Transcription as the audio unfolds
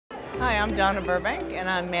Hi, I'm Donna Burbank, and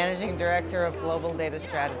I'm Managing Director of Global Data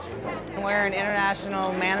Strategy. We're an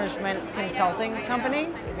international management consulting company.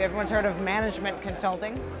 If everyone's heard of management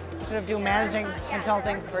consulting, instead of do managing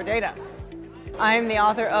consulting for data. I'm the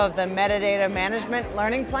author of the Metadata Management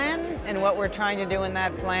Learning Plan, and what we're trying to do in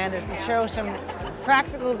that plan is to show some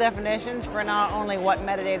practical definitions for not only what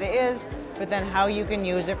metadata is, but then how you can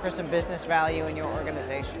use it for some business value in your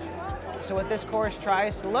organization. So what this course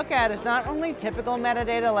tries to look at is not only typical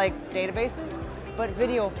metadata like databases, but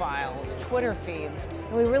video files, Twitter feeds.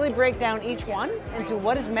 And we really break down each one into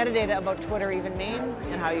what does metadata about Twitter even mean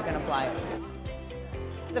and how you can apply it.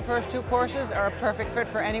 The first two courses are a perfect fit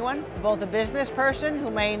for anyone, both a business person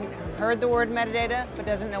who may have heard the word metadata but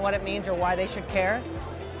doesn't know what it means or why they should care.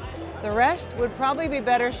 The rest would probably be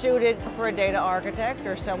better suited for a data architect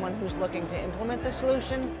or someone who's looking to implement the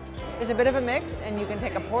solution. It's a bit of a mix, and you can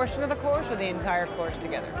take a portion of the course or the entire course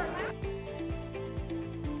together.